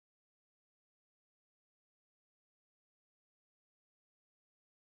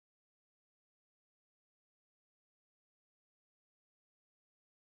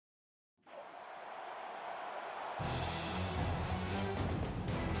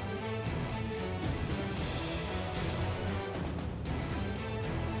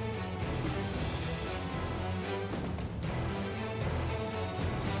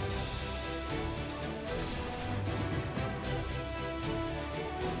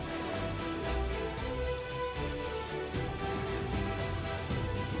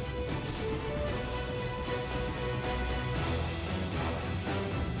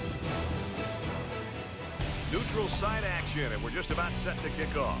neutral site action, and we're just about set to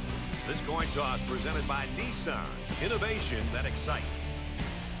kick off. This coin toss presented by Nissan. Innovation that excites.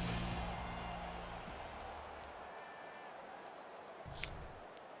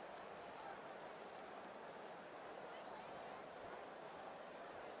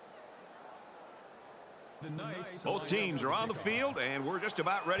 Both teams are on the field, and we're just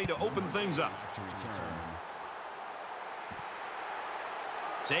about ready to open things up.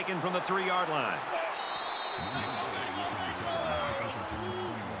 Taken from the 3-yard line.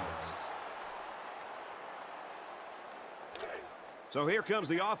 So here comes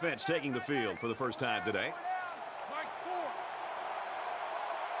the offense taking the field for the first time today.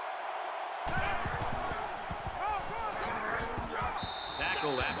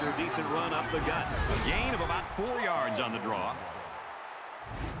 Tackled after a decent run up the gut. A gain of about 4 yards on the draw.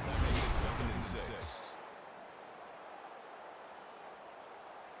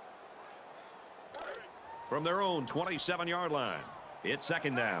 From their own 27-yard line, it's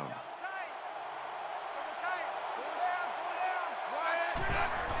second down.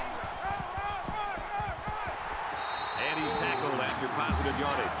 And he's tackled after positive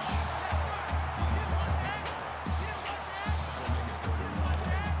yardage.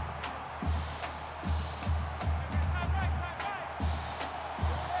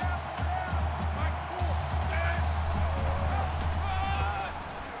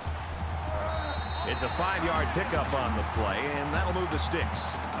 It's a 5-yard pickup on the play, and that'll move the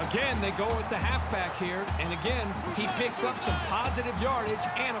sticks. Again, they go with the halfback here, and again, he picks up some positive yardage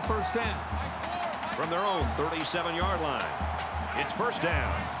and a first down. From their own 37-yard line, it's first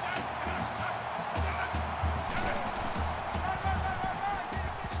down.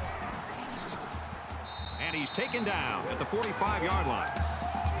 And he's taken down at the 45-yard line.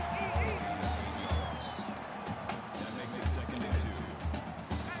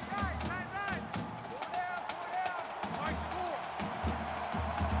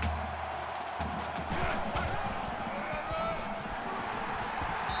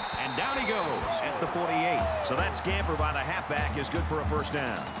 Down he goes at the 48. So that scamper by the halfback is good for a first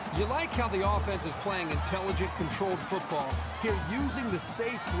down. You like how the offense is playing intelligent, controlled football. Here, using the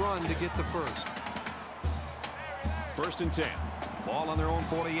safe run to get the first. First and 10. Ball on their own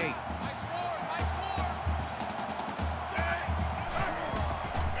 48.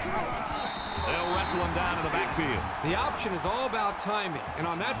 They'll wrestle him down in the backfield. The option is all about timing. And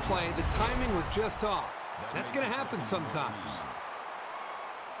on that play, the timing was just off. That's going to happen sometimes.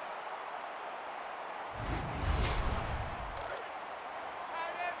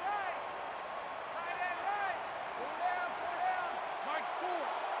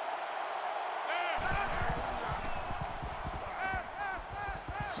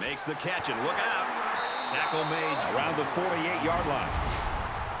 Makes the catch and look out. Tackle made around the 48-yard line.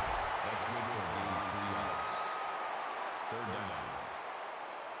 That's good for 3 yards. Third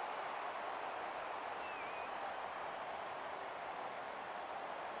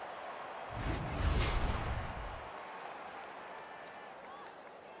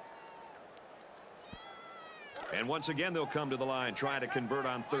down. And once again, they'll come to the line, trying to convert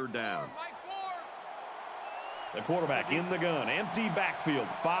on third down. The quarterback in the gun. Empty backfield.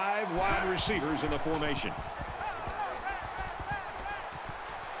 5 wide receivers in the formation.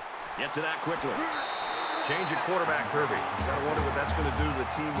 Gets it out quickly. Change at quarterback, Kirby. You got to wonder what that's going to do to the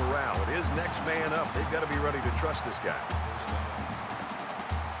team morale. It is next man up. They've got to be ready to trust this guy.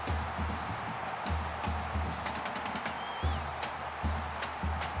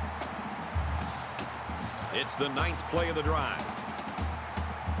 It's the 9th play of the drive.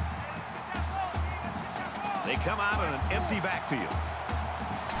 They come out in an empty backfield.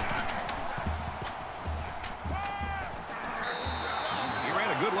 He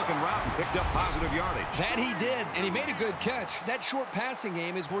ran a good-looking route and picked up positive yardage. That he did, and he made a good catch. That short passing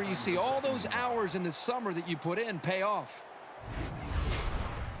game is where you see all those hours in the summer that you put in pay off.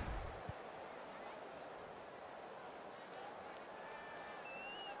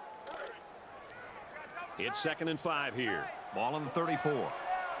 It's second and 5 here. Ball on the 34.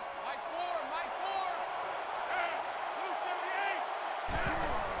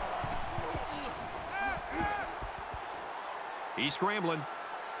 He's scrambling.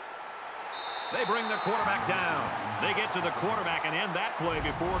 They bring the quarterback down. They get to the quarterback and end that play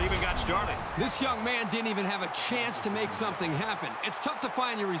before it even got started. This young man didn't even have a chance to make something happen. It's tough to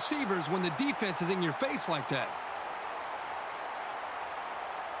find your receivers when the defense is in your face like that.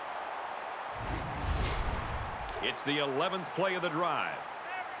 It's the 11th play of the drive.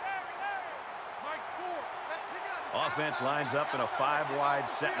 Offense lines up in a 5-wide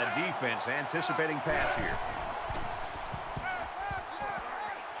set, and the defense anticipating pass here.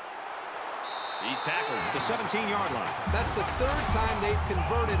 He's tackled at the 17-yard line. That's the third time they've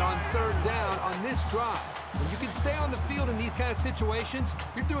converted on third down on this drive. When you can stay on the field in these kind of situations,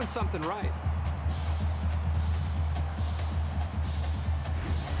 you're doing something right.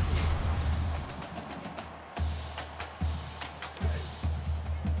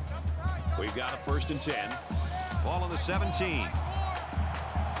 We've got a 1st and 10. Ball on the 17.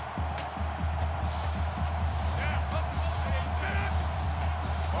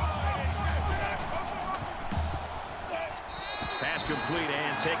 Pass complete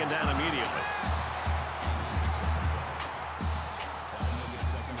and taken down immediately.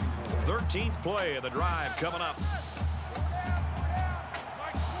 13th play of the drive coming up.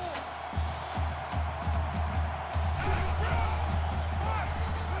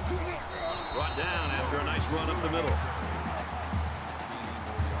 Brought down after a nice run up the middle.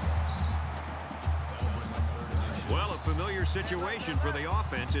 Well, a familiar situation for the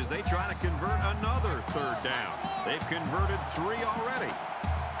offense as they try to convert another third down. They've converted 3 already.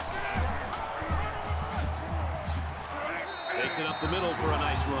 Takes it up the middle for a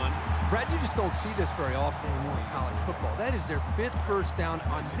nice run. Brad, you just don't see this very often anymore in college football. That is their 5th first down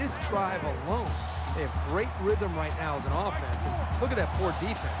on this drive alone. They have great rhythm right now as an offense. And look at that poor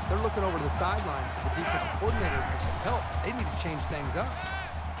defense. They're looking over to the sidelines to the defensive coordinator for some help. They need to change things up.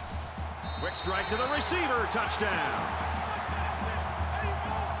 Quick strike to the receiver. Touchdown.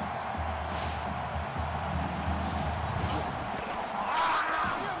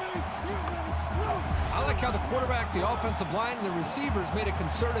 I like how the quarterback, the offensive line, and the receivers made a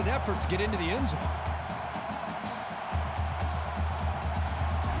concerted effort to get into the end zone.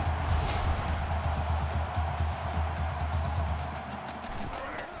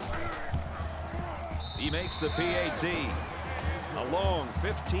 He makes the PAT. A long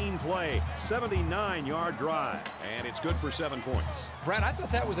 15-play, 79-yard drive, and it's good for 7 points. Brad, I thought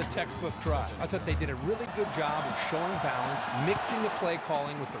that was a textbook drive. I thought they did a really good job of showing balance, mixing the play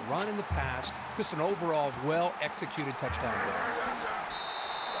calling with the run and the pass. Just an overall well-executed touchdown drive.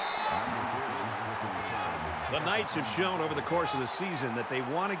 The Knights have shown over the course of the season that they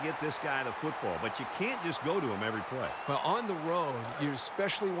want to get this guy the football, but you can't just go to him every play. Well, on the road, you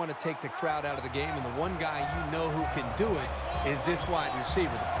especially want to take the crowd out of the game, and the one guy you know who can do it is this wide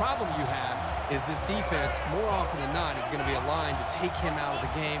receiver. The problem you have is this defense, more often than not, is going to be aligned to take him out of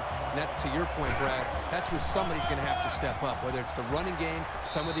the game. And that, to your point, Brad, that's where somebody's going to have to step up, whether it's the running game,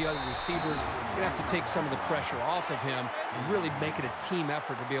 some of the other receivers. You're going to have to take some of the pressure off of him and really make it a team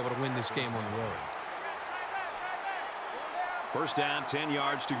effort to be able to win this game on the road. First down, 10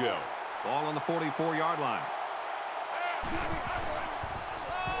 yards to go. Ball on the 44-yard line.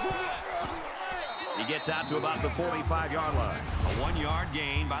 He gets out to about the 45-yard line. A 1-yard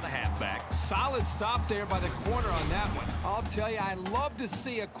gain by the halfback. Solid stop there by the corner on that one. I'll tell you, I love to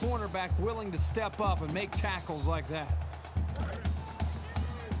see a cornerback willing to step up and make tackles like that.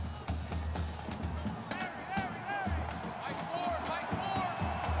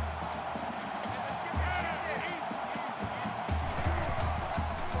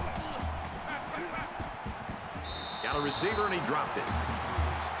 Got a receiver, and he dropped it.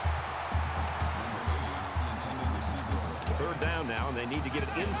 Third down now, and they need to get it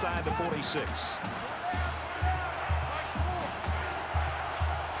inside the 46.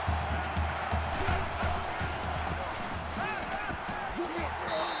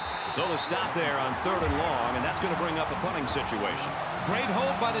 So the stop there on 3rd and long, and that's going to bring up a punting situation. Great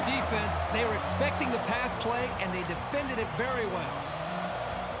hold by the defense. They were expecting the pass play, and they defended it very well.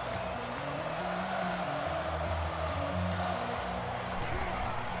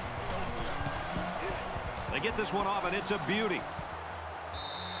 They get this one off, and it's a beauty.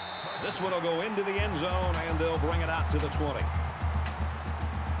 This one will go into the end zone, and they'll bring it out to the 20.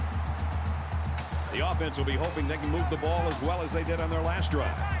 The offense will be hoping they can move the ball as well as they did on their last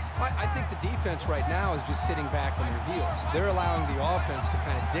drive. I think the defense right now is just sitting back on their heels. They're allowing the offense to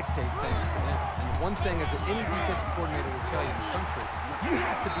kind of dictate things to them. And the one thing is that any defensive coordinator will tell you in the country, you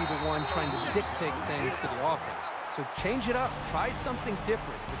have to be the one trying to dictate things to the offense. So change it up. Try something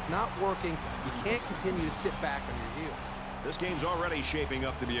different. If it's not working, you can't continue to sit back on your heels. This game's already shaping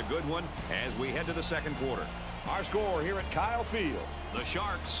up to be a good one as we head to the second quarter. Our score here at Kyle Field. The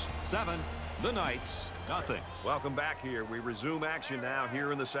Sharks, 7. The Knights, nothing. Welcome back here. We resume action now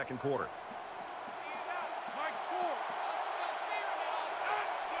here in the second quarter.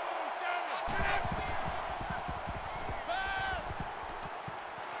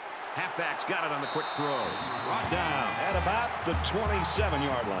 Halfback's got it on the quick throw. Brought down at about the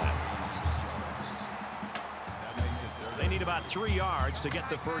 27-yard line. They need about 3 yards to get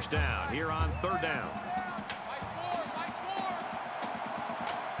the first down here on 3rd down.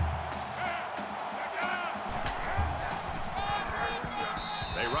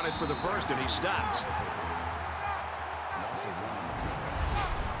 They run it for the first, and he stops. That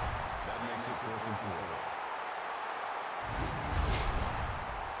makes it 4th and 4.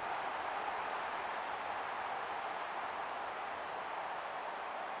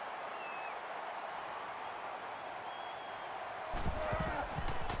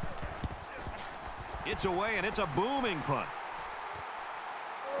 It's away, and it's a booming punt.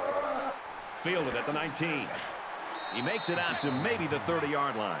 Fielded at the 19. He makes it out to maybe the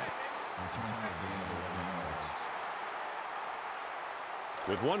 30-yard line.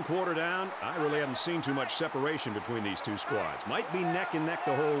 With 1 quarter down, I really haven't seen too much separation between these two squads. Might be neck and neck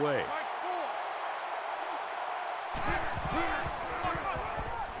the whole way.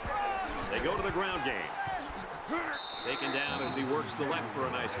 They go to the ground game. Taken down as he works the left for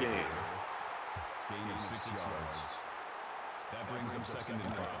a nice gain. Gain of 6 yards. That brings him 2nd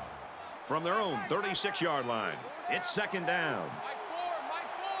and 5. From their own 36-yard line, it's 2nd down.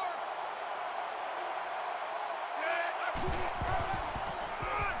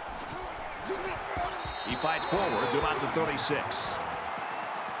 He fights forward to about the 36.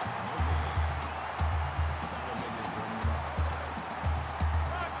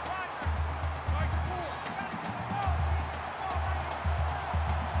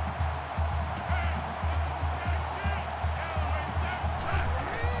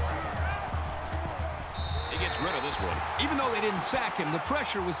 Rid of this one. Even though they didn't sack him, the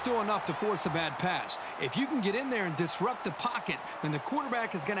pressure was still enough to force a bad pass. If you can get in there and disrupt the pocket, then the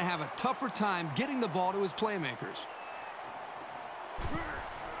quarterback is going to have a tougher time getting the ball to his playmakers.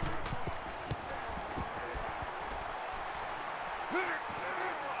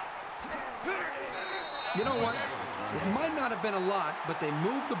 You know what? It might not have been a lot, but they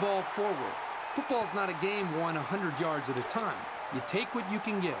moved the ball forward. Football's not a game won 100 yards at a time. You take what you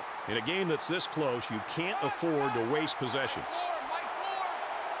can get. In a game that's this close, you can't afford to waste possessions.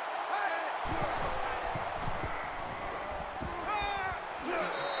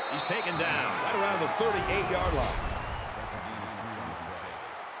 He's taken down right around the 38-yard line.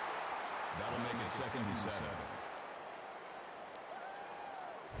 That'll make it 2nd and 7.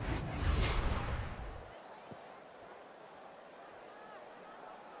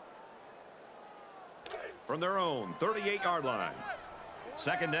 From their own 38-yard line.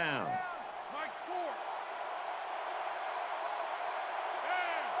 2nd down.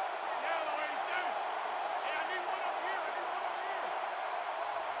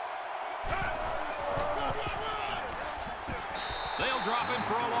 They'll drop him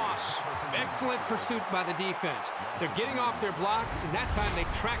for a loss. Excellent pursuit by the defense. They're getting off their blocks, and that time they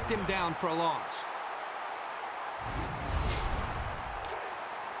tracked him down for a loss.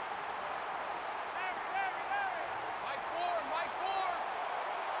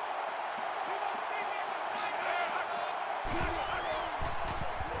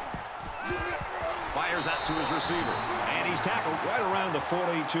 Fires out to his receiver, and he's tackled right around the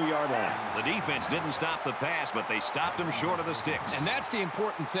 42-yard line. The defense didn't stop the pass, but they stopped him short of the sticks. And that's the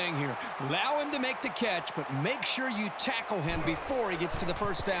important thing here. Allow him to make the catch, but make sure you tackle him before he gets to the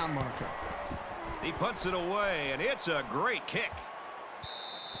 1st down marker. He puts it away, and it's a great kick.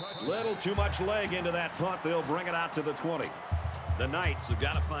 Little too much leg into that punt. They'll bring it out to the 20. The Knights have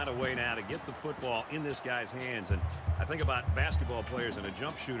got to find a way now to get the football in this guy's hands. And I think about basketball players and a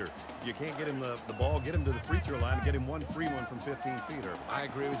jump shooter. You can't get him the ball, get him to the free throw line, and get him one free one from 15 feet. I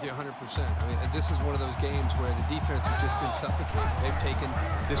agree with you 100%. I mean, this is one of those games where the defense has just been suffocated. They've taken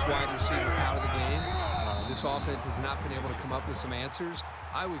this wide receiver out of the game. This offense has not been able to come up with some answers.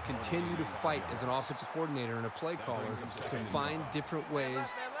 I would continue to fight as an offensive coordinator and a play caller to find different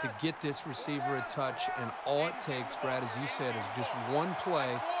ways to get this receiver a touch. And all it takes, Brad, as you said, is just one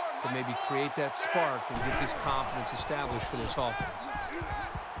play to maybe create that spark and get this confidence established for this offense.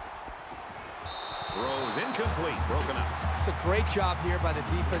 Throws incomplete, broken up. It's a great job here by the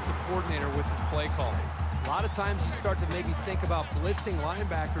defensive coordinator with his play calling. A lot of times you start to maybe think about blitzing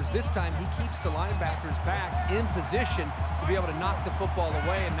linebackers. This time he keeps the linebackers back in position to be able to knock the football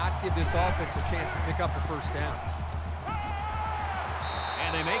away and not give this offense a chance to pick up a 1st down.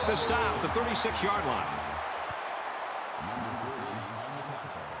 And they make the stop at the 36-yard line.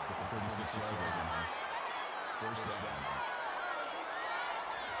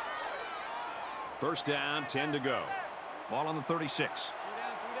 First down, 10 to go. Ball on the 36.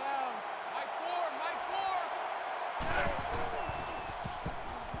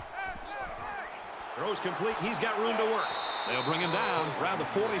 Throws complete. He's got room to work. They'll bring him down around the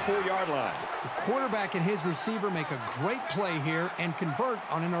 44-yard line. The quarterback and his receiver make a great play here and convert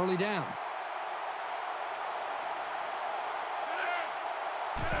on an early down.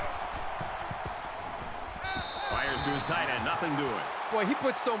 Fires to his tight end. Nothing doing. Boy, he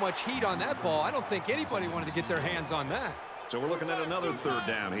put so much heat on that ball, I don't think anybody wanted to get their hands on that. So we're looking at another third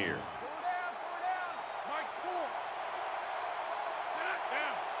down here.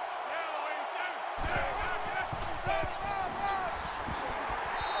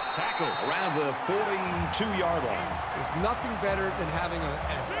 Tackle around the 42-yard line. There's nothing better than having an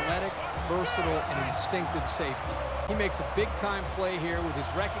athletic, versatile, and instinctive safety. He makes a big-time play here with his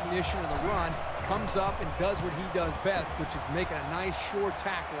recognition of the run, comes up and does what he does best, which is making a nice, sure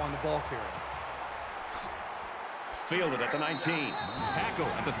tackle on the ball carrier. Fielded at the 19. Tackle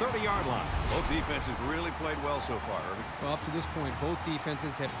at the 30-yard line. Both defenses really played well so far, Irving. Well, up to this point, both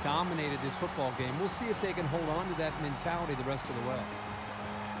defenses have dominated this football game. We'll see if they can hold on to that mentality the rest of the way.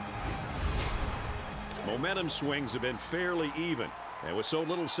 Momentum swings have been fairly even. And with so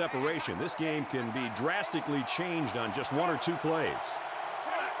little separation, this game can be drastically changed on just one or two plays.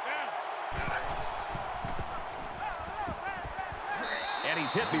 And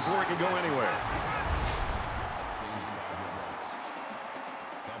he's hit before he can go anywhere.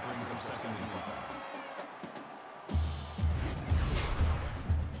 That brings him second and 5.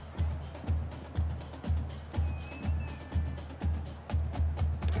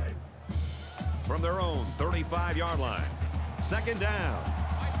 From their own 35-yard line. Second down.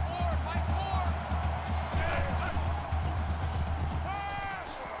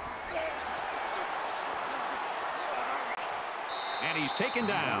 And he's taken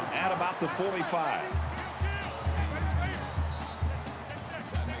down at about the 45.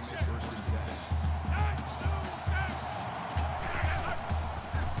 That makes it first and 10.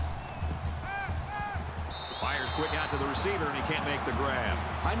 Fires quick out to the receiver, and he can't make the grab.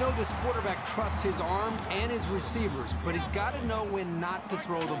 I know this quarterback trusts his arm and his receivers, but he's got to know when not to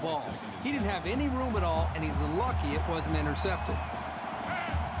throw the ball. He didn't have any room at all, and he's lucky it wasn't intercepted.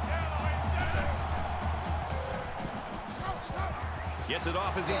 Gets it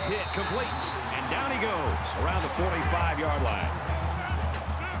off as he's hit, complete, and down he goes around the 45-yard line.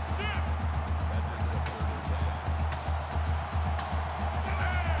 That brings us third and 10.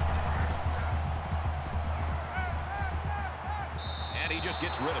 And he just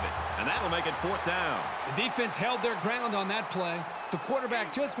gets rid of it, and that'll make it fourth down. The defense held their ground on that play. The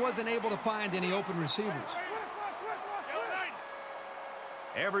quarterback just wasn't able to find any open receivers.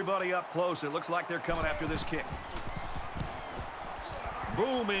 Everybody up close. It looks like they're coming after this kick.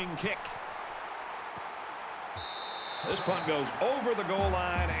 Booming kick. This punt goes over the goal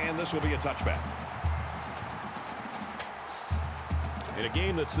line, and this will be a touchback. In a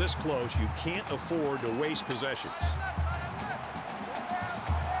game that's this close, you can't afford to waste possessions.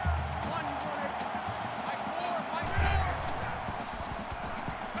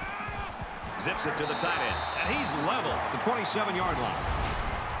 Zips it to the tight end, and he's level at the 27-yard line.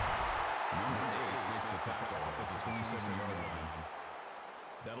 Number 8 makes the tackle at the 27-yard line.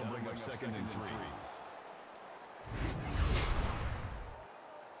 That'll bring up second and 3.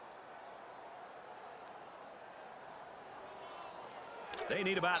 They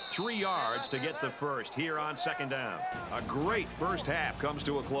need about 3 yards to get the first here on second down. A great first half comes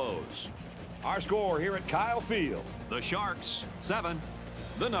to a close. Our score here at Kyle Field. The Sharks, 7.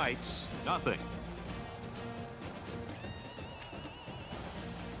 The Knights, 0.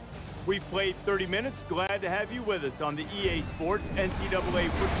 We've played 30 minutes. Glad to have you with us on the EA Sports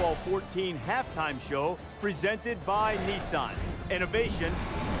NCAA Football 14 halftime show presented by Nissan. Innovation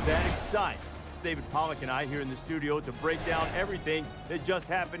that excites. David Pollack and I here in the studio to break down everything that just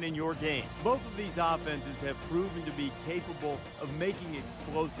happened in your game. Both of these offenses have proven to be capable of making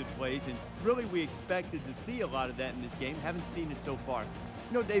explosive plays, and really we expected to see a lot of that in this game. Haven't seen it so far.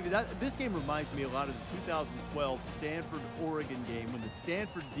 You know, David, this game reminds me a lot of the 2012 Stanford-Oregon game when the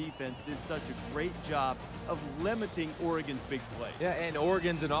Stanford defense did such a great job of limiting Oregon's big plays. Yeah, and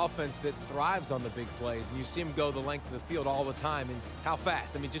Oregon's an offense that thrives on the big plays, and you see them go the length of the field all the time, and how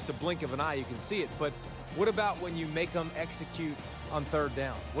fast. I mean, just a blink of an eye, you can see it. But what about when you make them execute on third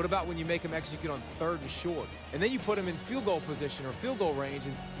down? What about when you make them execute on third and short? And then you put them in field goal position or field goal range,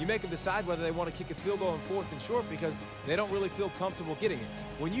 and you make them decide whether they want to kick a field goal on fourth and short because they don't really feel comfortable getting it.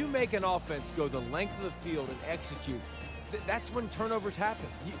 When you make an offense go the length of the field and execute, that's when turnovers happen.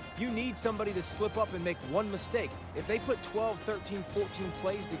 You need somebody to slip up and make one mistake. If they put 12, 13, 14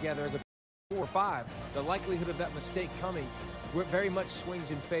 plays together as a 4 or 5, the likelihood of that mistake coming very much swings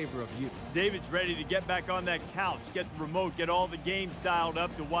in favor of you. David's ready to get back on that couch, get the remote, get all the games dialed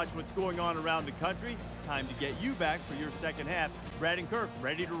up to watch what's going on around the country. Time to get you back for your second half. Brad and Kirk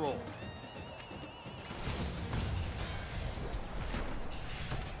ready to roll.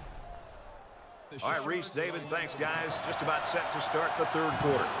 All right, Reese, David, thanks, guys. Just about set to start the third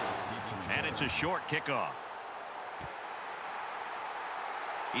quarter. And it's a short kickoff.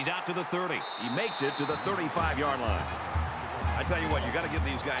 He's out to the 30. He makes it to the 35-yard line. I tell you what, you got to give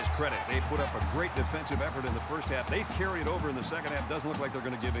these guys credit. They put up a great defensive effort in the first half. They carry it over in the second half. Doesn't look like they're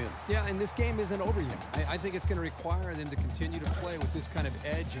going to give in. Yeah, and this game isn't over yet. I think it's going to require them to continue to play with this kind of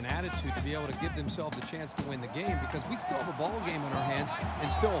edge and attitude to be able to give themselves a chance to win the game, because we still have a ball game in our hands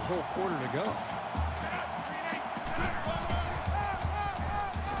and still a whole quarter to go.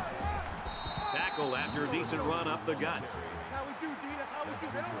 Tackle after a decent run up the gut. That's how we do, D. That's how we do.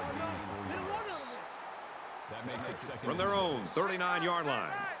 They don't run out of this. That makes it second From their own 39-yard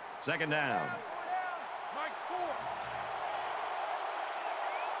line. Second down. Mike, 4.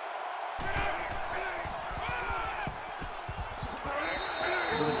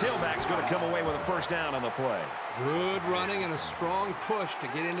 So the tailback's going to come away with a first down on the play. Good running and a strong push to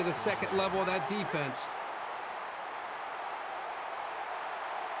get into the second level of that defense.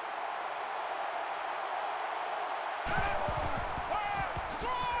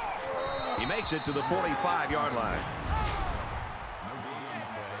 He makes it to the 45-yard line. No gain on the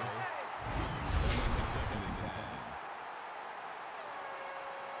play. That makes it second and 10.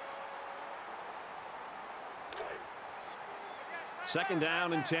 Second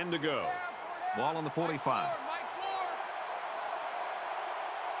down and 10 to go. Ball on the 45.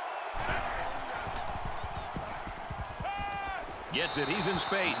 Gets it. He's in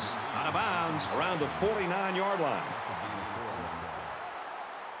space. Out of bounds around the 49-yard line.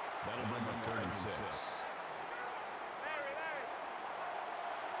 That'll bring up 3rd and 6.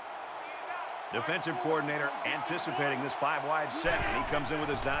 Defensive coordinator anticipating this 5-wide set, and he comes in with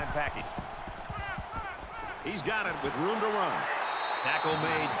his dime package. He's got it with room to run. Tackle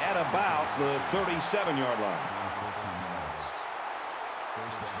made at about the 37-yard line.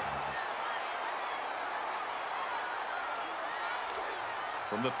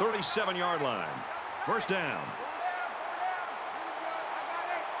 From the 37-yard line, first down.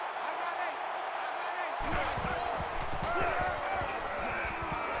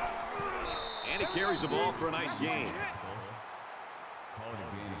 And he carries the ball for a nice gain. Call it a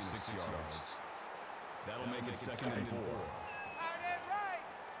gain of 6 yards. That'll make it second and 4.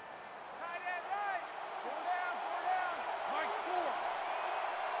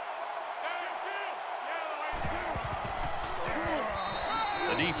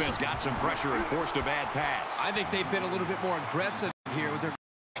 The defense got some pressure and forced a bad pass. I think they've been a little bit more aggressive here with their,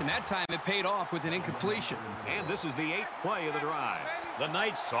 and that time it paid off with an incompletion. And this is the 8th play of the drive. The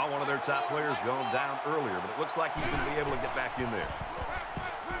Knights saw one of their top players going down earlier, but it looks like he's going to be able to get back in there.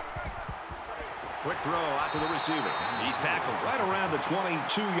 Quick throw out to the receiver. He's tackled right around the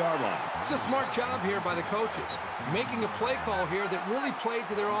 22-yard line. It's a smart job here by the coaches, making a play call here that really played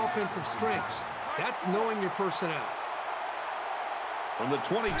to their offensive strengths. That's knowing your personnel. From the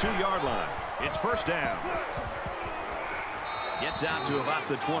 22-yard line, it's first down. Gets out to about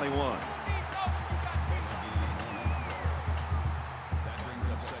the 21.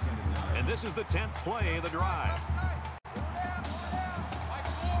 And this is the 10th play of the drive.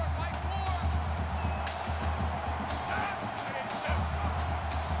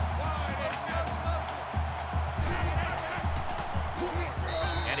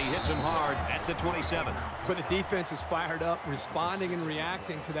 Hits him hard at the 27. But the defense is fired up, responding and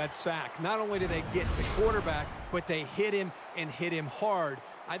reacting to that sack. Not only do they get the quarterback, but they hit him and hit him hard.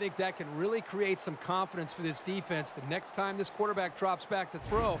 I think that can really create some confidence for this defense. The next time this quarterback drops back to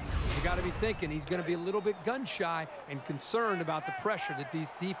throw, you got to be thinking he's going to be a little bit gun-shy and concerned about the pressure that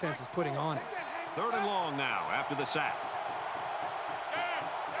this defense is putting on him. 3rd and long now after the sack.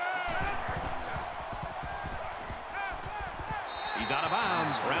 He's out of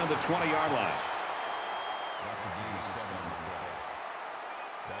bounds around the 20-yard line. That's a gain of 7 on the play.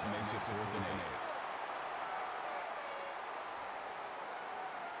 That makes it 4th and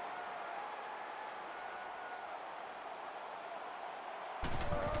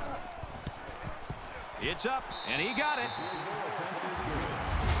 8. It's up, and he got it.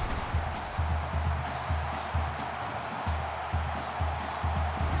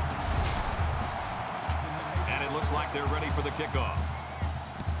 And it looks like they're ready for the kickoff.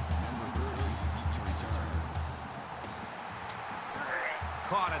 Number 30, deep to return.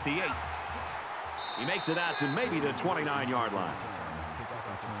 Caught at the 8. He makes it out to maybe the 29-yard line.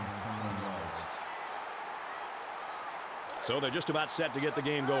 So they're just about set to get the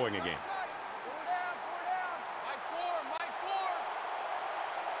game going again.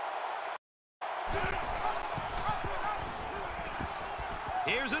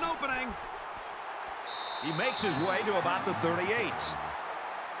 Here's an opening. He makes his way to about the 38.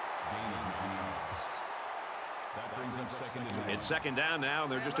 That brings up second and 9. It's second down now,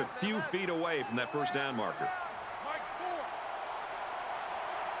 and they're just a few feet away from that first down marker.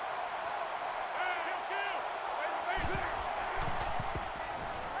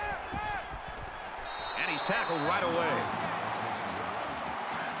 he's tackled right away.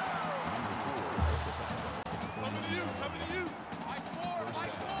 Coming to you.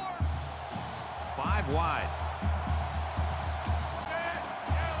 5 wide.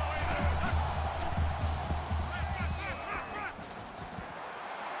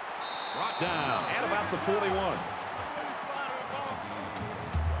 Brought down at about the 41.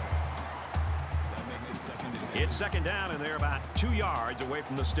 It's second down, and they're about 2 yards away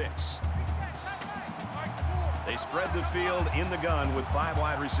from the sticks. They spread the field in the gun with 5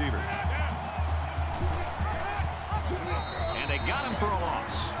 wide receivers. And they got him for a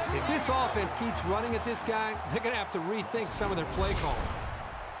loss. If this offense keeps running at this guy, they're going to have to rethink some of their play calling.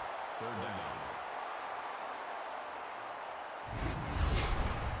 Third down.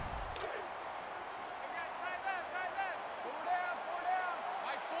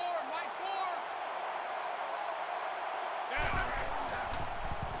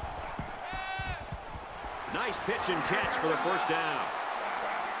 Nice pitch and catch for the first down.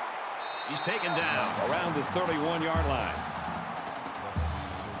 He's taken down around the 31-yard line.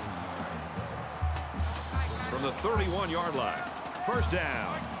 From the 31-yard line, first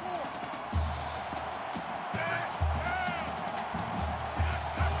down.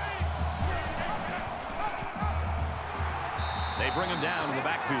 They bring him down in the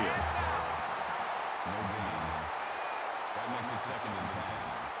backfield. No gain. That makes it second and 10.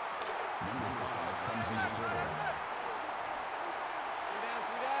 Number 5 comes in the quarterback.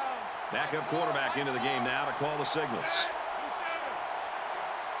 Backup quarterback into the game now to call the signals.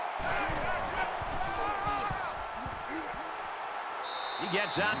 He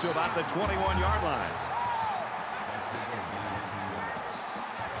gets out to about the 21-yard line.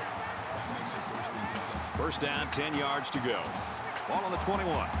 First down, 10 yards to go. Ball on the 21.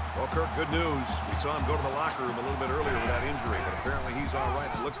 Well, Kirk, good news. We saw him go to the locker room a little bit earlier with that injury, but apparently he's all right.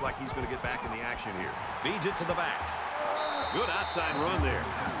 It looks like he's going to get back in the action here. Feeds it to the back. Good outside run there.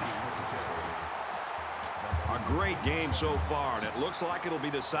 A great game so far, and it looks like it'll be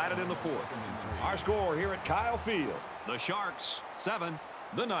decided in the fourth. Our score here at Kyle Field. The Sharks, 7.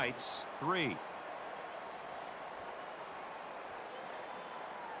 The Knights, 3.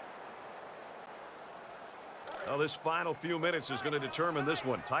 Well, this final few minutes is going to determine this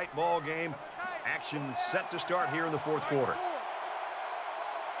one. Tight ball game. Action set to start here in the fourth quarter.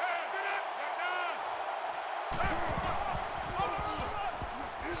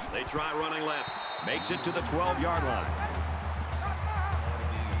 They try running left. Makes it to the 12-yard line.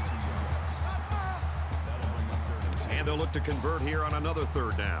 And they'll look to convert here on another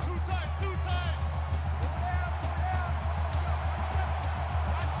third down.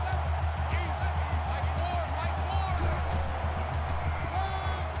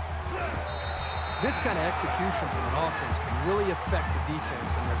 This kind of execution from an offense can really affect the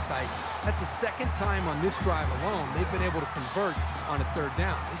defense and their psyche. That's the second time on this drive alone they've been able to convert on a third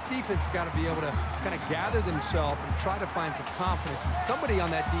down. This defense has got to be able to kind of gather themselves and try to find some confidence. And somebody on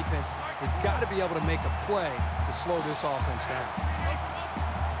that defense has got to be able to make a play to slow this offense down.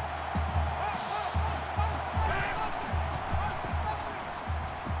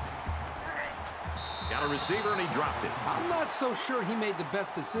 Got a receiver, and he dropped it. I'm not so sure he made the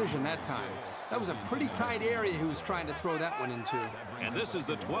best decision that time. That was a pretty tight area he was trying to throw that one into. And this is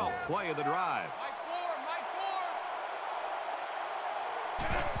the 12th play of the drive.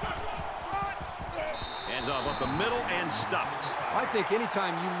 Hands off up the middle and stuffed. I think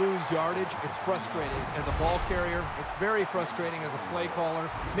anytime you lose yardage, it's frustrating as a ball carrier. It's very frustrating as a play caller.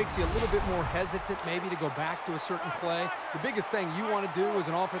 Makes you a little bit more hesitant maybe to go back to a certain play. The biggest thing you want to do as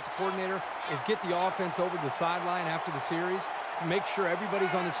an offensive coordinator is get the offense over the sideline after the series, make sure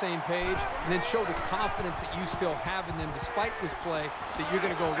everybody's on the same page, and then show the confidence that you still have in them despite this play, that you're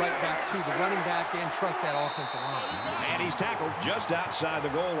going to go right back to the running back and trust that offensive line. And he's tackled just outside the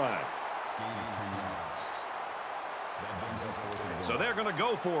goal line. So they're going to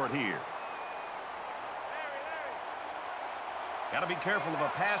go for it here. Got to be careful of a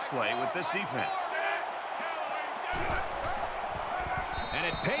pass play with this defense. And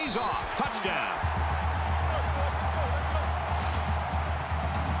it pays off. Touchdown.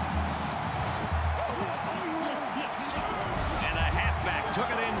 And the halfback took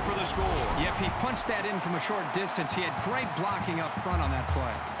it in for the score. Yep, he punched that in from a short distance. He had great blocking up front on that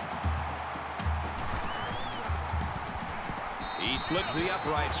play. He splits the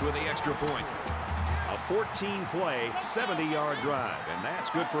uprights with the extra point. A 14-play, 70-yard drive, and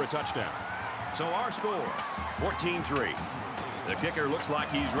that's good for a touchdown. So our score, 14-3. The kicker looks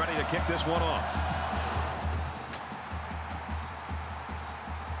like he's ready to kick this one off.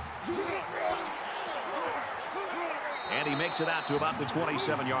 And he makes makes it out to about the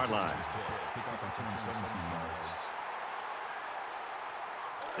 27-yard line.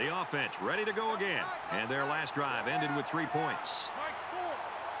 The offense ready to go again. And their last drive ended with 3 points.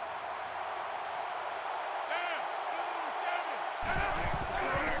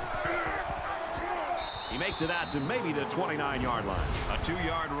 He makes it out to maybe the 29-yard line. A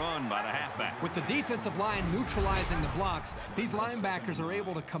 2-yard run by the halfback. With the defensive line neutralizing the blocks, these linebackers are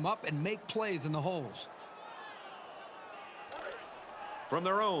able to come up and make plays in the holes. From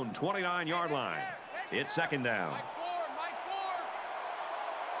their own 29-yard line, it's second down.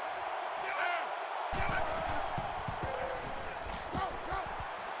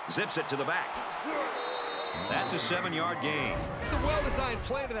 Zips it to the back. That's a 7-yard gain. It's a well-designed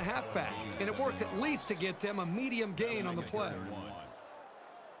play to the halfback, and it worked at least to get them a medium gain on the play.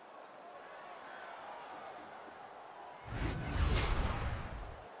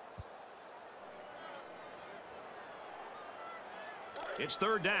 It's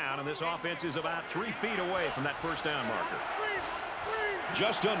third down, and this offense is about 3 feet away from that first down marker.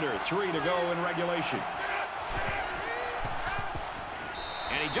 Just under 3 to go in regulation.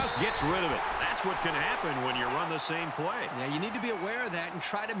 And he just gets rid of it. That's what can happen when you run the same play. Yeah, you need to be aware of that and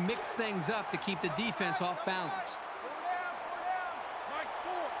try to mix things up to keep the defense off balance.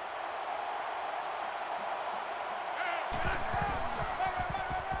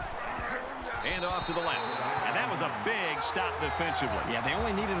 And off to the left. And that was a big stop defensively. Yeah, they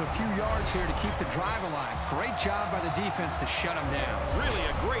only needed a few yards here to keep the drive alive. Great job by the defense to shut them down. Really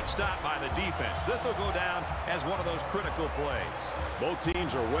a great stop by the defense. This will go down as one of those critical plays. Both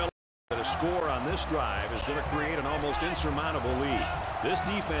teams are well. A score on this drive is going to create an almost insurmountable lead. This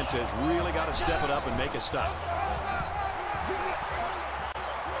defense has really got to step it up and make a stop.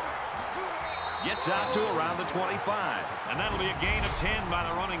 Gets out to around the 25. And that'll be a gain of 10 by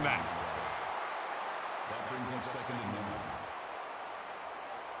the running back. That brings him second and 9.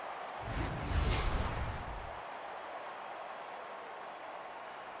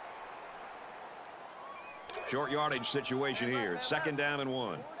 Short yardage situation here. Second down and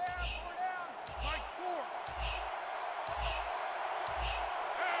 1.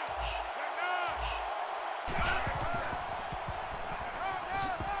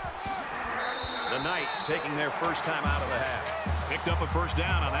 The Knights taking their first time out of the half. Picked up a first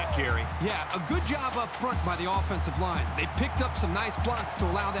down on that carry. Yeah, a good job up front by the offensive line. They picked up some nice blocks to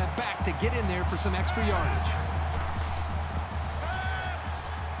allow that back to get in there for some extra yardage.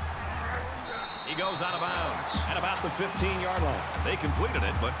 He goes out of bounds at about the 15-yard line. They completed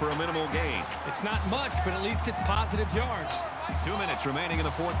it, but for a minimal gain. It's not much, but at least it's positive yards. 2 minutes remaining in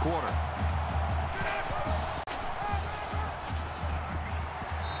the fourth quarter.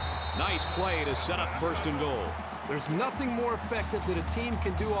 Nice play to set up first and goal. There's nothing more effective that a team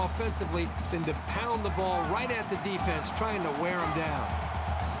can do offensively than to pound the ball right at the defense, trying to wear them down.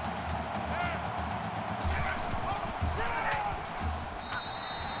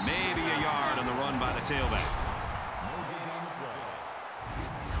 Maybe a yard on the run by the tailback. No gain on the play.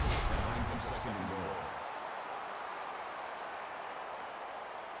 That brings him second and goal.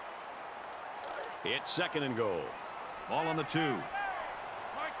 It's second and goal. Ball on the 2.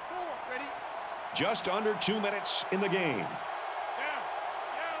 Just under 2 minutes in the game.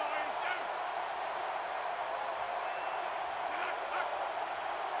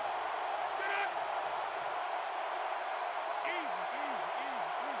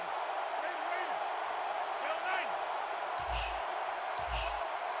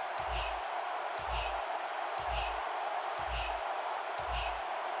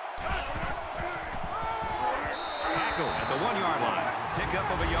 Tackle at the 1-yard line.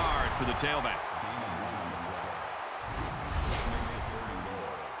 Pickup of a yard for the tailback.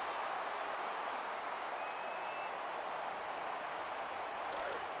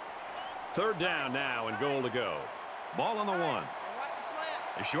 Third down now and goal to go. Ball on the 1.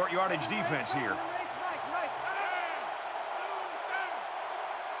 A short yardage defense here.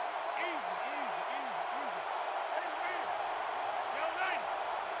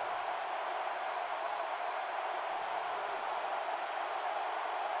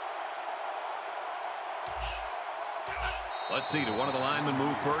 Let's see, do one of the linemen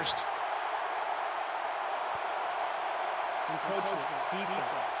move first? Encroachment,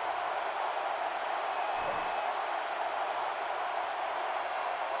 defense.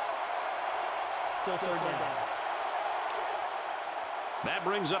 Still third down. That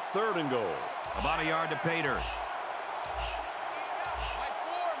brings up third and goal. About a yard to pay dirt.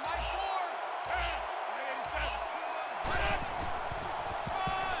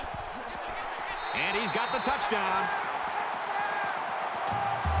 And he's got the touchdown.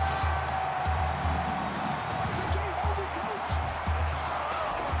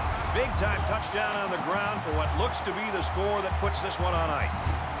 Big-time touchdown on the ground for what looks to be the score that puts this one on ice.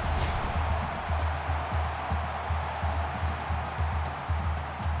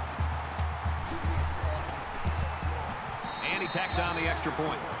 And he tacks on the extra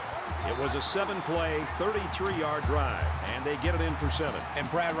point. It was a 7-play, 33-yard drive, and they get it in for 7. And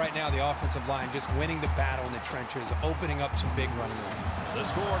Brad, right now, the offensive line just winning the battle in the trenches, opening up some big running lanes. The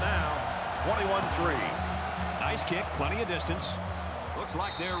score now, 21-3. Nice kick, plenty of distance. Looks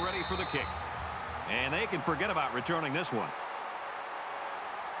like they're ready for the kick. And they can forget about returning this one.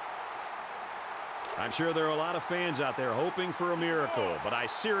 I'm sure there are a lot of fans out there hoping for a miracle, but I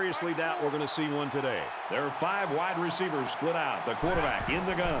seriously doubt we're going to see one today. There are 5 wide receivers split out. The quarterback in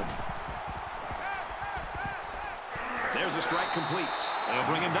the gun. There's a strike complete. They'll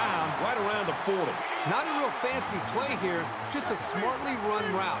bring him down right around the 40. Not a real fancy play here, just a smartly run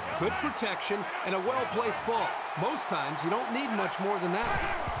route. Good protection and a well-placed ball. Most times, you don't need much more than that.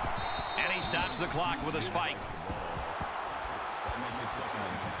 And he stops the clock with a spike. That makes it 2nd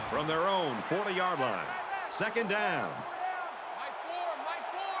and 10. From their own 40-yard line. 2nd down.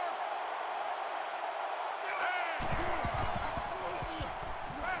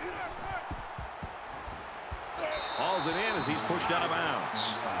 Hauls it in as he's pushed out of bounds.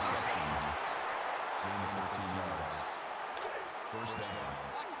 14 yards. 1st down.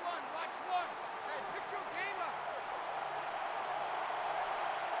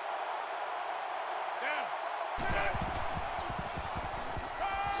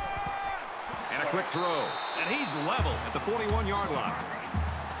 And a quick throw. And he's level at the 41-yard line.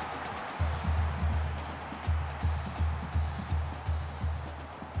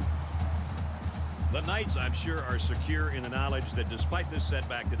 The Knights, I'm sure, are secure in the knowledge that despite this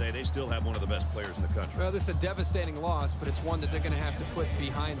setback today, they still have one of the best players in the country. Well, this is a devastating loss, but it's one that they're going to have to put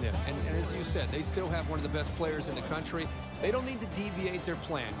behind them. And as you said, they still have one of the best players in the country. They don't need to deviate their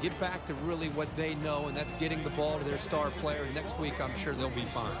plan. Get back to really what they know, and that's getting the ball to their star player. And next week, I'm sure they'll be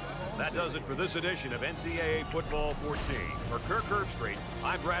fine. That does it for this edition of NCAA Football 14. For Kirk Herbstreit,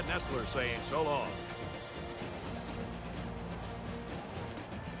 I'm Brad Nessler saying so long.